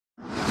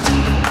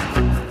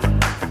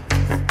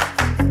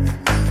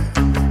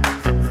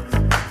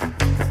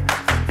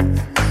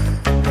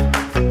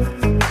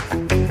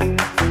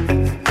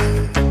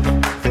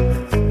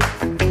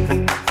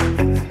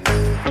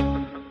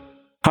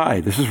Hi,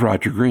 this is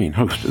Roger Green,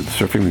 host of the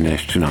Surfing the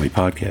NASH Tsunami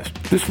podcast.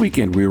 This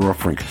weekend, we are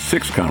offering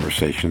 6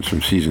 conversations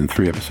from Season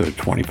 3, Episode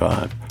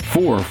 25,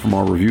 4 from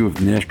our review of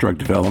NASH drug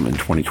development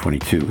in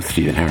 2022 with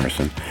Stephen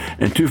Harrison,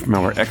 and 2 from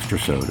our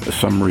Extrasode, a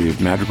summary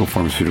of Madrigal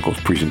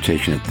Pharmaceuticals'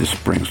 presentation at this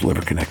spring's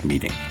Liver Connect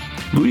meeting.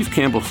 Louise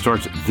Campbell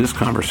starts this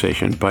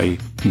conversation by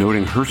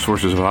noting her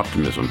sources of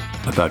optimism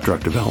about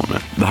drug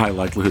development. The high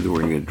likelihood that we're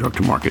going to get a drug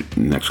to market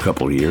in the next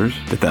couple of years,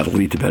 that'll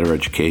lead to better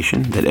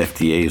education, that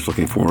FDA is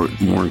looking for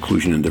more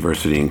inclusion and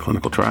diversity in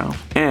clinical trials,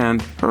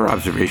 and her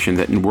observation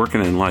that in work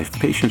and in life,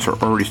 patients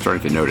are already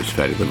starting to notice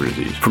fatty liver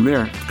disease. From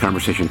there, the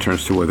conversation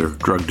turns to whether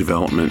drug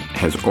development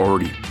has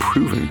already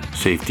proven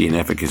safety and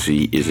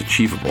efficacy is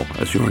achievable,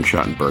 as Jorn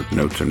Schattenberg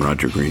notes and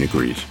Roger Green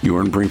agrees.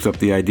 Jorn brings up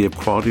the idea of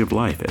quality of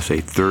life as a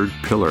third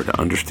pillar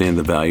to understand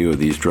the value of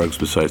these drugs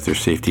besides their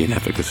safety and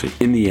efficacy.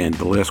 In the end,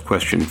 the last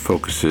question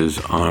focuses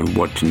on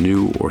what's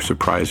new or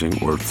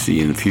surprising or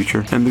see in the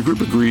future, and the group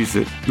agrees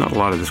that not a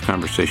lot of this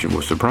conversation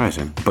was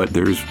surprising, but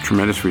there is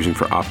tremendous reason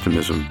for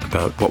optimism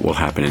about what will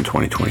happen in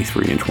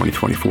 2023 and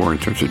 2024 in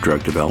terms of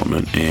drug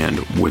development, and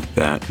with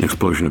that, an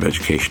explosion of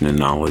education and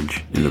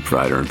knowledge in the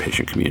provider and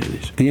patient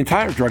communities. The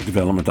entire drug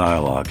development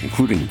dialogue,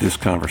 including this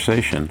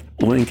conversation,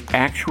 link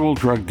actual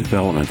drug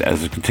development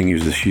as it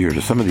continues this year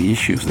to some of the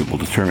issues that will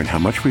determine how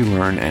much we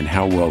learn and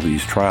how well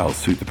these trials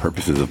suit the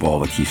purposes of all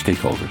the key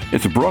stakeholders.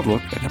 It's a broad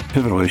look at a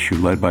pivotal issue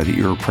led by the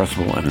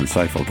irrepressible and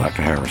insightful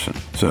Dr. Harrison.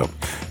 So,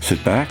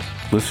 sit back,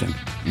 listen,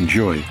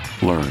 enjoy,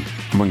 learn.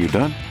 And when you're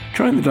done,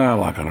 join the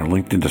dialogue on our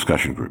LinkedIn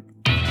discussion group.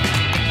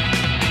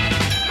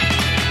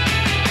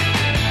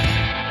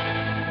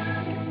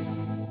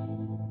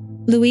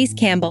 Louise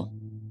Campbell.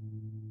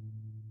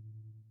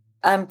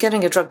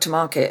 Getting a drug to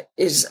market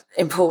is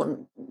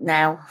important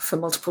now for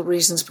multiple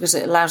reasons, because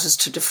it allows us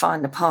to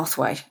define the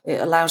pathway. It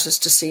allows us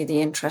to see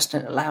the interest,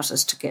 and it allows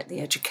us to get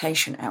the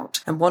education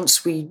out. And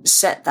once we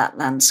set that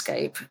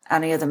landscape,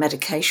 any other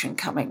medication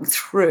coming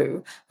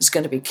through is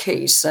going to be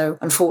key. So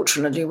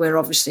unfortunately, we're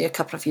obviously a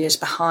couple of years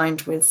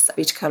behind with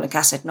beta-cholic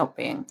acid not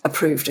being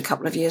approved a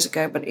couple of years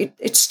ago, but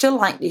it's still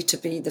likely to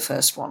be the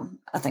first one,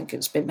 I think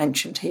it's been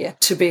mentioned here,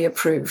 to be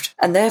approved.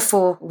 And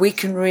therefore, we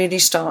can really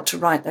start to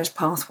write those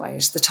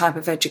pathways, the type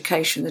of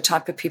education, the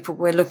type of people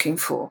we're looking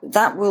for.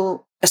 That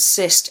will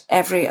assist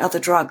every other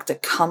drug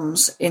that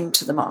comes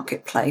into the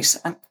marketplace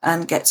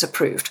and gets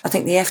approved. I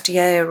think the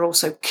FDA are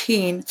also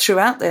keen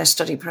throughout their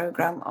study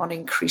program on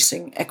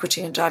increasing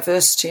equity and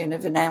diversity, and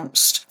have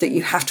announced that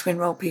you have to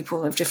enroll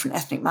people of different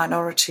ethnic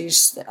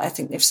minorities. I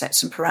think they've set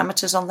some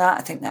parameters on that.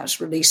 I think that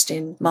was released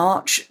in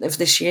March of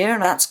this year,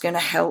 and that's going to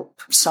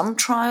help some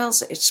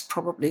trials. It's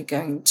probably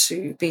going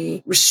to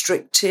be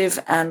restrictive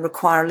and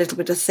require a little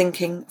bit of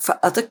thinking for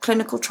other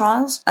clinical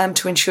trials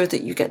to ensure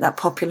that you get that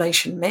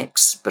population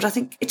mix. But I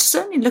think it's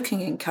certainly looking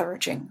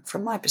encouraging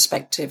from my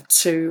perspective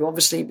to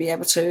obviously be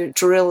able to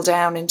drill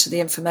down into the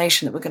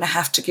information that we're going to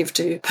have to give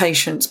to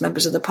patients,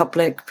 members of the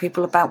public,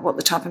 people about what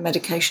the type of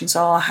medications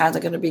are, how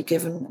they're going to be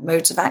given,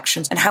 modes of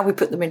actions, and how we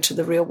put them into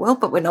the real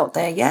world. But we're not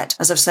there yet.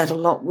 As I've said, a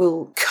lot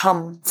will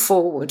come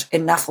forward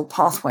in NAFL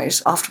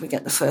pathways after we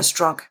get the first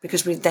drug,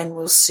 because we then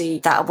will see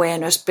that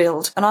awareness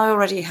build. And I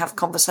already have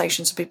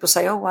conversations and people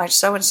say, oh, why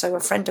so-and-so, a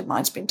friend of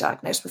mine's been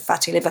diagnosed with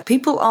fatty liver.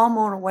 People are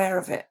more aware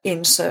of it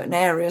in certain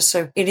areas.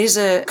 So it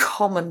is a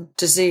common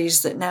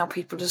disease that now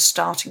people are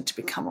starting to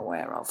become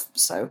aware of.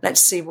 So let's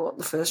see what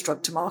the first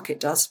drug to market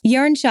does.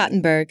 Jorn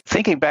Schattenberg.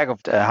 Thinking back of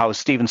how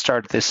Stephen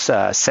started this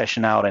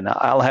session out, and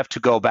I'll have to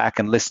go back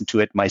and listen to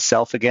it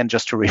myself again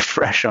just to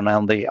refresh on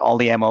all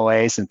the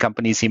MOAs and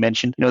companies he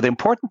mentioned. The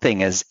important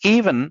thing is,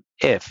 even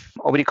if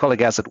obeticholic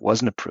acid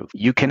wasn't approved,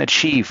 you can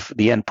achieve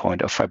the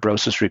endpoint of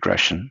fibrosis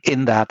regression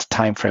in that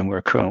time frame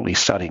we're currently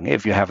studying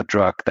if you have a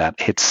drug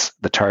that hits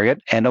the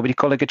target, and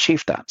obeticholic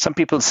achieved that. Some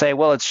people say,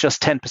 well, it's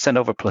just 10%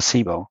 over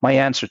placebo. My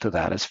answer to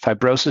that is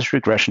fibrosis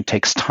regression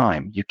takes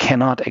time. You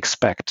cannot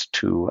expect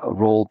to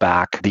roll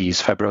back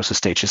these fibrosis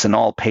stages in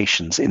all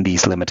patients in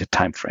these limited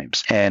time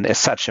frames. And as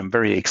such, I'm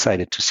very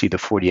excited to see the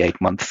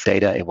 48-month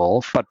data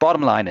evolve. But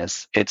bottom line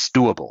is, it's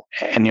doable.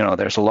 And,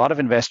 there's a lot of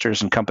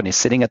investors and companies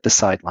sitting at the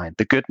sideline.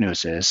 The good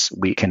news is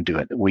we can do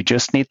it. We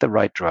just need the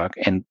right drug,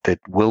 and that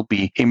will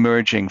be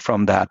emerging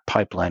from that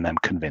pipeline, I'm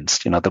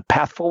convinced. The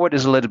path forward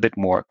is a little bit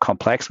more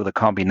complex, with the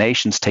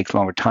combinations takes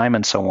longer time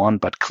and so on,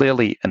 but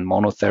clearly in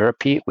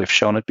monotherapy, we've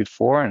shown it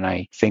before, and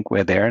I think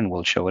we're there and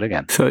we'll show it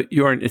again. So,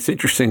 Jorn, it's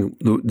interesting,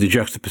 the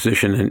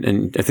juxtaposition,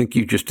 and I think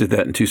you just did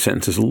that in 2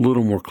 sentences a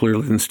little more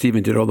clearly than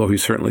Stephen did, although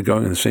he's certainly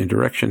going in the same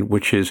direction,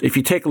 which is, if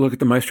you take a look at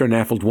the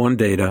Maestro-NAFLD-1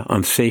 data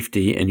on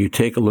safety, and you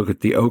take a look at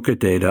the OCA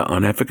data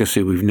on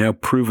efficacy, we've now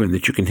proven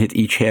that you can hit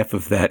each half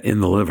of that in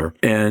the liver.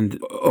 And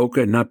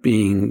OCA not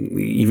being,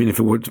 even if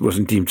it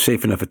wasn't deemed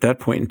safe enough at that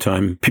point in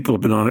time, people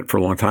have been on it for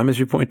a long time, as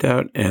you point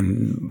out,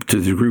 and to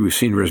the degree we've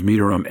seen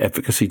resmetirom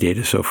efficacy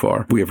data so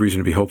far, we have reason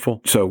to be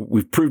hopeful. So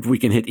we've proved we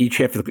can hit each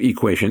half of the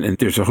equation, and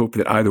there's a hope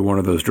that either one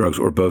of those drugs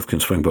or both can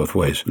swing both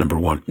ways, number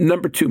one.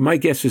 Number two, my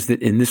guess is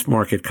that in this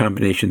market,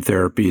 combination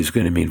therapy is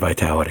going to mean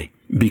vitality.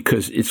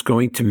 because it's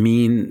going to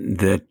mean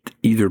that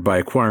either by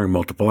acquiring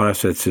multiple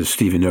assets, as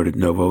Stephen noted,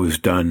 Novo has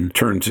done,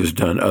 Terns has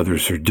done,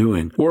 others are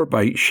doing, or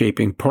by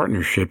shaping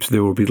partnerships,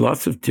 there will be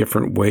lots of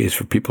different ways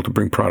for people to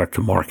bring product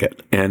to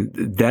market. And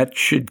that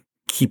should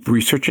keep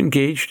research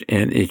engaged,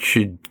 and it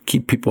should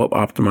keep people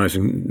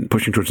optimizing,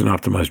 pushing towards an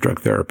optimized drug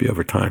therapy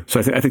over time.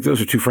 So I think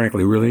those are two,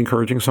 frankly, really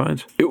encouraging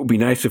signs. It would be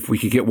nice if we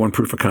could get one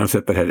proof of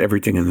concept that had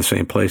everything in the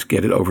same place,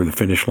 get it over the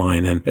finish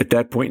line. And at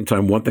that point in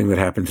time, one thing that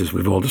happens, as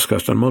we've all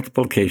discussed on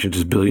multiple occasions,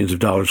 is billions of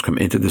dollars come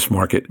into this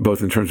market,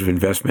 both in terms of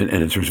investment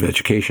and in terms of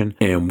education.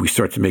 And we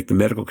start to make the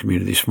medical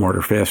community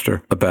smarter,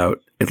 faster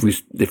about, at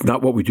least, if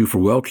not what we do for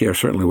well care,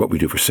 certainly what we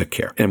do for sick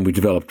care. And we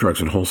develop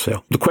drugs in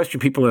wholesale. The question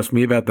people ask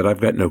me about that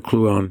I've got no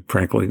clue on,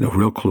 frankly, no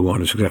real clue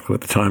on, is exactly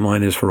what the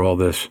timeline is for all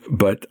this.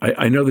 But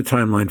I know the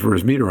timeline for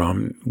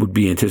resmetirom would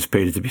be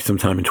anticipated to be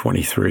sometime in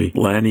 23.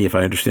 Lani, if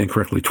I understand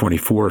correctly,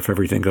 24 if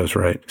everything goes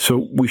right.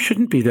 So we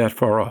shouldn't be that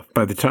far off.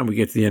 By the time we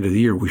get to the end of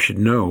the year, we should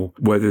know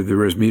whether the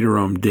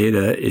resmetirom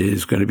data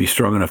is going to be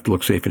strong enough to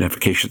look safe and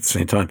efficacious at the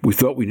same time. We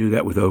thought we knew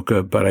that with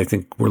OCA, but I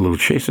think we're a little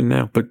chasing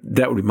now. But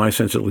that would be my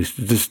sense, at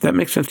least. Does that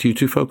make sense to you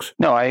two folks?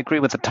 No, I agree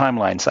with the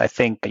timelines. I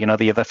think,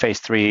 the other phase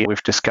 3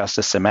 we've discussed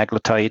is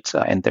semaglutide,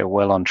 and they're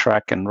well on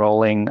track and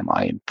rolling.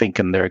 I'm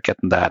thinking they're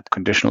getting that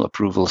conditional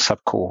approval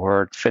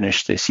subcohort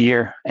finished this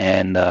year,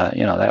 and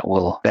that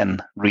will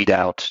then read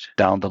out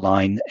down the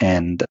line.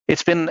 And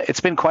it's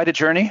been quite a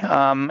journey,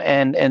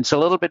 and it's a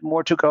little bit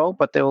more to go,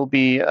 but they will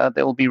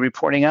be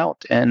reporting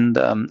out, and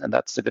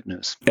that's the good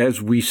news.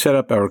 As we set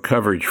up our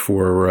coverage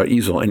for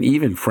EASL, and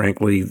even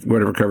frankly,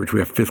 whatever coverage we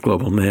have, Fifth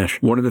Global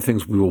NASH, one of the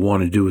things we will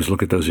want to do is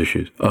look at those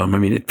issues.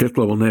 At Fifth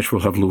Global NASH,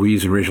 we'll have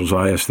Louise and Rachel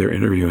Zayas. They're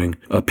interviewing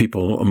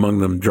people, among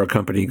them drug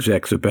company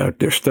execs, about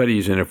their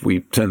studies. And if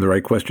we send the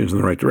right questions in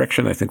the right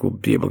direction, I think we'll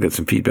be able to get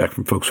some feedback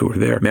from folks who are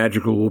there.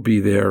 Madrigal will be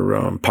there.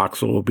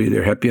 Poxel will be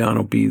there. Hepion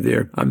will be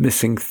there. I'm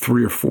missing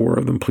 3 or 4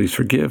 of them. Please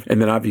forgive.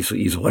 And then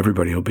obviously EASL,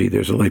 everybody will be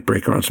there. There's a late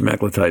breaker on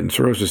semaglutide and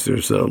cirrhosis.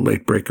 There's a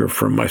late breaker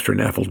from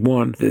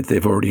MAESTRO-NAFLD-1 that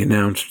they've already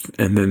announced.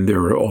 And then there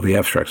are all the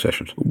abstract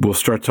sessions. We'll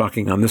start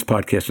talking on this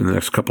podcast in the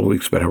next couple of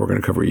weeks about how we're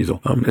going to cover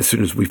EASL. As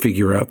soon as we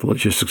figure out the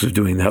logistics of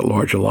doing that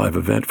large a live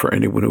event. For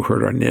anyone who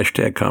heard our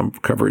NASH-TAG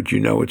coverage,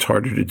 it's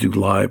harder to do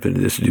live than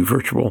it is to do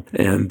virtual.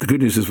 And the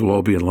good news is we'll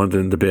all be in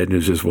London. The bad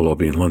news is we'll all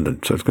be in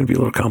London. So it's going to be a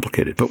little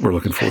complicated, but we're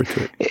looking forward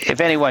to it.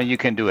 If anyone, you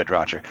can do it,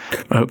 Roger.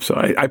 I hope so.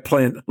 I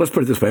plan, let's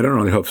put it this way. I don't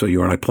only hope so,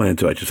 and I plan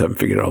to. I just haven't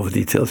figured out all the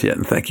details yet.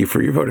 And thank you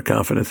for your vote of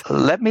confidence.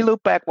 Let me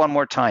loop back one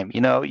more time.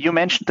 You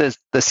mentioned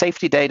the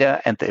safety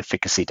data and the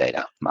efficacy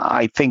data.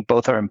 I think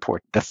both are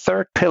important. The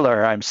third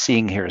pillar I'm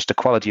seeing here is the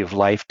quality of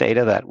life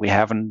data that we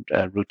haven't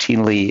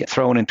routinely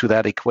thrown into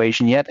that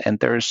equation yet. And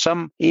there's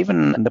some,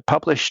 even in the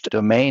published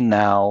domain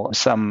now,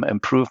 some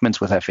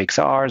improvements with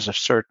FXRs of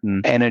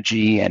certain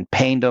energy and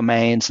pain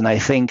domains. And I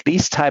think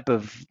these type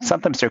of,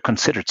 sometimes they're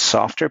considered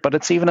softer, but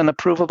it's even an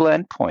approvable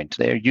endpoint.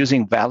 They're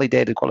using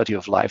validated quality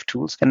of life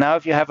tools. And now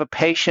if you have a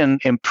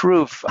patient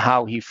improve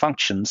how he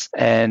functions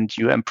and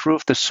you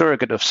improve the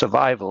surrogate of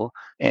survival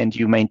and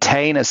you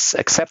maintain an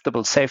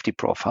acceptable safety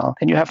profile,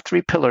 and you have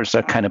 3 pillars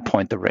that kind of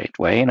point the right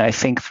way. And I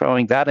think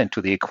throwing that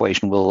into the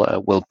equation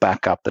will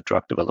back up the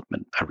drug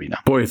development arena.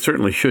 Boy, it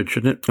certainly should,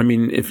 shouldn't it? I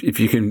mean, if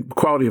you can,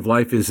 quality of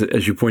life is,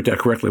 as you point out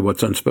correctly,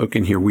 what's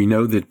unspoken here. We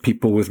know that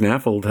people with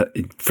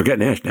NAFLD, forget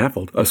NASH,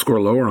 NAFLD, score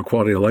lower on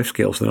quality of life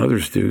scales than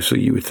others do. So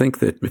you would think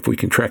that if we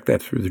can track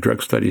that through the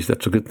drug studies,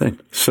 that's a good thing.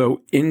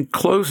 So in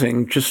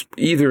closing, just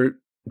either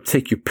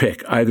take your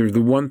pick, either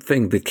the one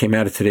thing that came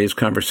out of today's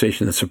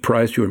conversation that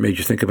surprised you or made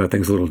you think about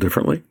things a little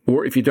differently,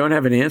 or if you don't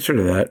have an answer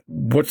to that,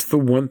 what's the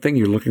one thing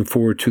you're looking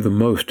forward to the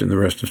most in the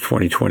rest of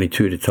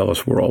 2022 to tell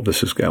us where all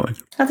this is going?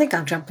 I think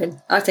I'll jump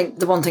in. I think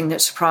the one thing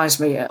that surprised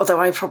me, although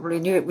I probably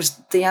knew it, was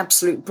the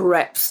absolute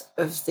breadth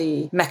of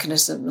the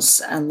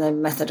mechanisms and the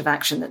method of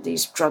action that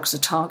these drugs are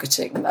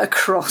targeting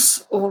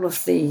across all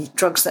of the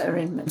drugs that are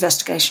in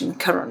investigation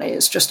currently.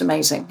 It's just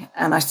amazing.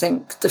 And I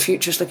think the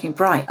future's looking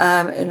bright.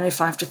 And if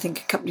I have to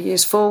think couple of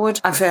years forward,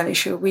 I'm fairly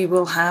sure we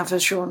will have,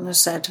 as Sean has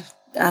said,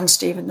 and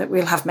Stephen, that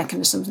we'll have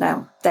mechanisms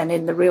now then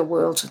in the real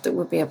world that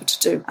we'll be able to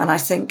do. And I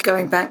think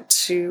going back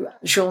to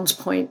Jean's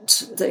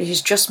point that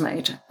he's just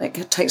made,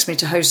 it takes me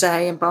to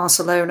Jose in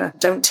Barcelona.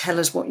 Don't tell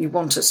us what you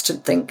want us to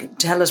think.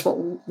 Tell us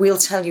we'll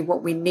tell you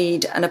what we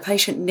need. And a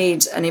patient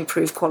needs an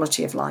improved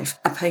quality of life.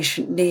 A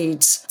patient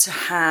needs to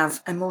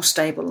have a more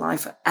stable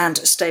life and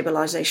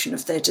stabilization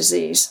of their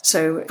disease.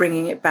 So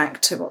bringing it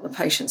back to what the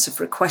patients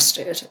have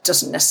requested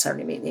doesn't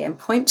necessarily meet the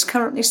endpoints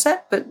currently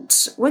set,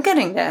 but we're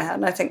getting there.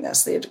 And I think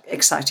that's the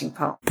exciting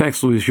part.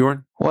 Thanks, Louise.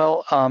 Jorn?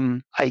 Well,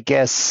 I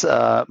guess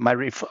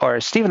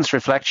Stephen's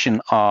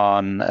reflection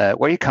on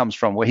where he comes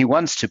from, where he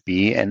wants to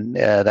be, and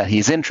that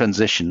he's in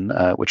transition,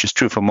 which is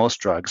true for most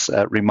drugs,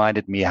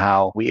 reminded me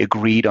how we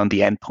agreed on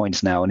the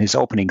endpoints now. And his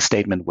opening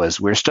statement was,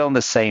 we're still in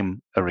the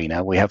same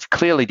arena. We have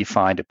clearly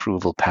defined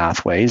approval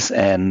pathways,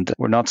 and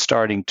we're not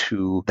starting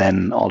to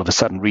then all of a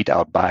sudden read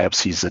out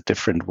biopsies a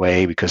different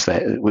way, because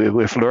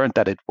we've learned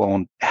that it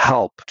won't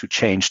help to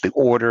change the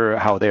order,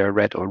 how they're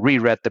read or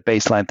reread the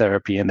baseline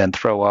therapy, and then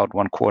throw out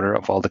 1/4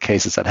 of all the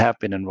cases that have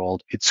been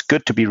enrolled, it's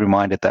good to be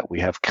reminded that we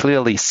have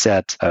clearly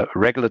set a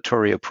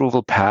regulatory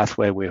approval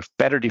pathway. We have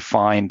better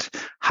defined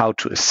how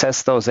to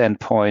assess those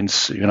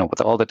endpoints,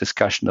 with all the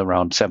discussion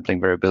around sampling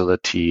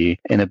variability,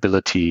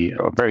 inability,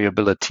 or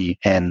variability,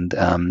 and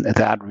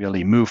that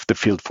really moved the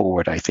field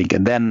forward, I think.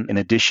 And then, in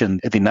addition,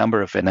 the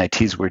number of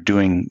NITs we're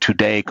doing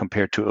today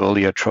compared to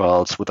earlier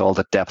trials, with all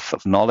the depth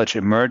of knowledge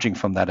emerging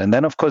from that. And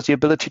then, of course, the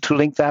ability to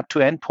link that to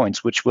endpoints,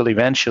 which will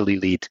eventually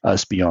lead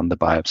us beyond the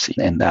biopsy.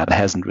 And that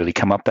hasn't really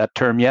come up, that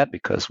term, yet,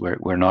 because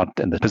we're not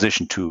in the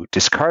position to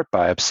discard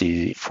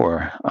biopsy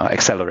for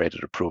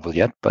accelerated approval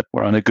yet. But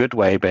we're on a good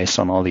way based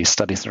on all these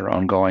studies that are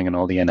ongoing and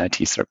all the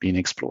NITs that are being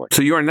explored.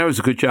 So, Jorn, that was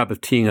a good job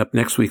of teeing up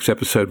next week's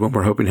episode, when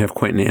we're hoping to have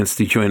Quentin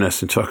Anstey join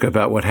us and talk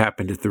about what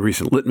happened at the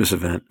recent Litmus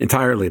event,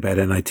 entirely about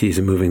NITs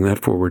and moving that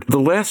forward. The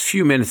last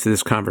few minutes of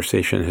this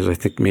conversation has, I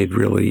think, made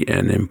really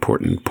an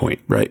important point,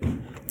 right?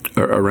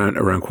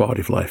 Around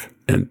quality of life.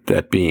 And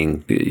that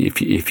being,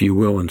 if you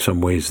will, in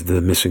some ways, the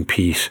missing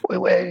piece.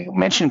 We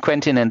mentioned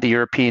Quentin and the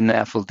European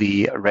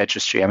FLD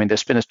registry. I mean,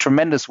 there's been a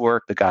tremendous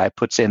work the guy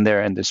puts in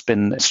there, and there's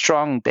been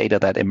strong data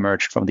that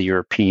emerged from the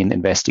European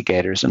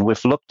investigators. And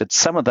we've looked at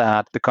some of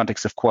that, the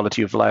context of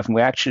quality of life, and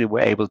we actually were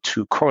able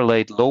to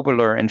correlate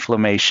lobular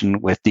inflammation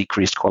with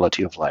decreased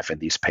quality of life in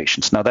these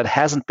patients. Now, that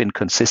hasn't been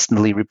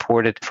consistently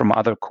reported from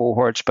other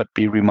cohorts, but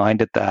be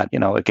reminded that,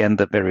 again,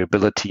 the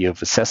variability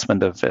of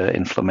assessment of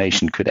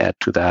inflammation could add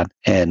to that.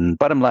 And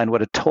bottom line,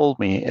 what it told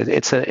me,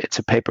 it's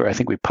a paper I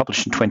think we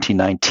published in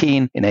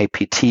 2019 in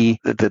APT.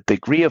 The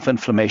degree of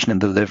inflammation in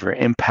the liver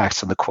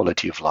impacts on the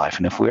quality of life.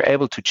 And if we're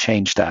able to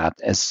change that,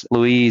 as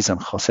Louise and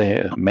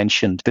Jose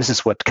mentioned, this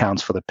is what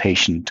counts for the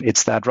patient.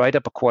 It's that right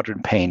upper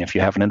quadrant pain if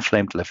you have an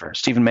inflamed liver.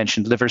 Stephen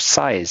mentioned liver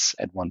size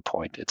at one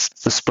point. It's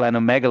the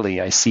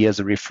splenomegaly I see as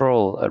a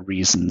referral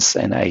reasons.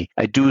 And I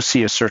do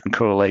see a certain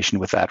correlation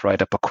with that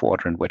right upper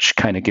quadrant, which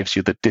kind of gives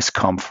you the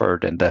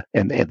discomfort and the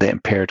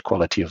impaired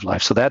quality of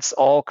life. So that's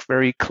all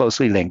very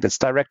closely linked. It's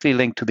directly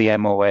linked to the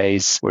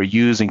MOAs we're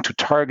using to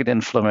target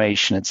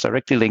inflammation. It's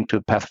directly linked to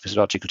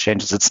pathophysiological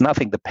changes. It's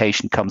nothing the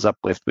patient comes up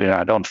with,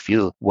 I don't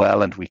feel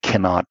well, and we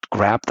cannot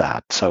grab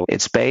that. So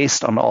it's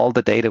based on all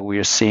the data we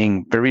are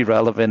seeing, very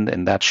relevant,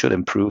 and that should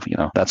improve.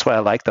 That's why I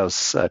like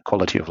those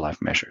quality of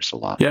life measures a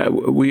lot. Yeah,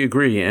 we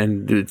agree.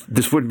 And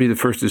this wouldn't be the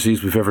first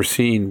disease we've ever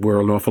seen where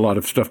an awful lot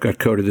of stuff got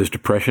coded as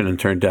depression and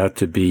turned out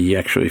to be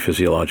actually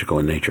physiological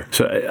in nature.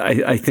 So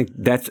I think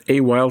that's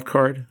a wild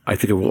card. I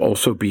think it will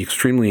also be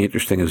extremely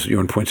interesting, as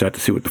Jorn points out, to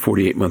see what the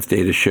 48-month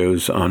data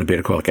shows on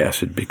obeticholic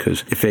acid,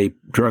 because if a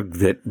drug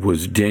that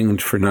was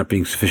dinged for not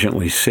being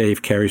sufficiently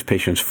safe carries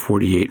patients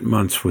 48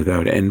 months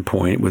without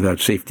endpoint, without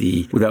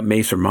safety, without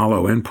MACE or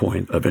MALO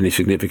endpoint of any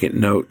significant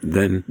note,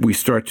 then we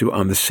start to,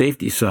 on the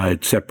safety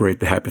side, separate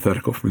the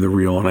hypothetical from the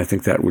real. And I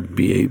think that would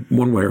be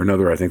one way or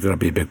another, I think that'll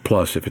be a big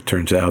plus. If it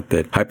turns out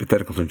that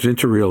hypothetical turns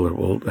into real, it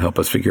will help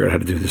us figure out how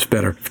to do this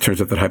better. If it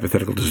turns out that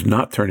hypothetical does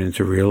not turn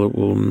into real, it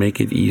will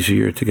make it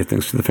easier to get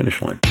things to the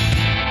finish line.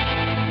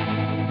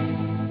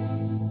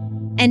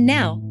 And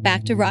now,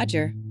 back to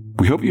Roger.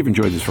 We hope you've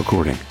enjoyed this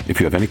recording. If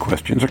you have any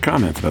questions or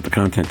comments about the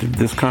content of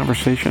this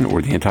conversation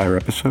or the entire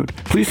episode,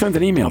 please send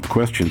an email to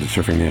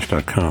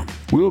questions@surfingnash.com.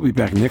 We will be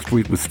back next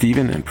week with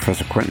Stephen and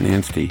Professor Quentin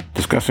Anstey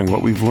discussing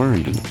what we've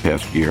learned in the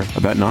past year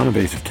about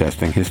non-invasive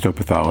testing,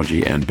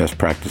 histopathology, and best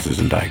practices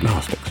in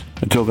diagnostics.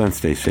 Until then,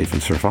 stay safe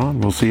and surf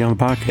on. We'll see you on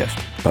the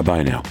podcast.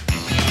 Bye-bye now.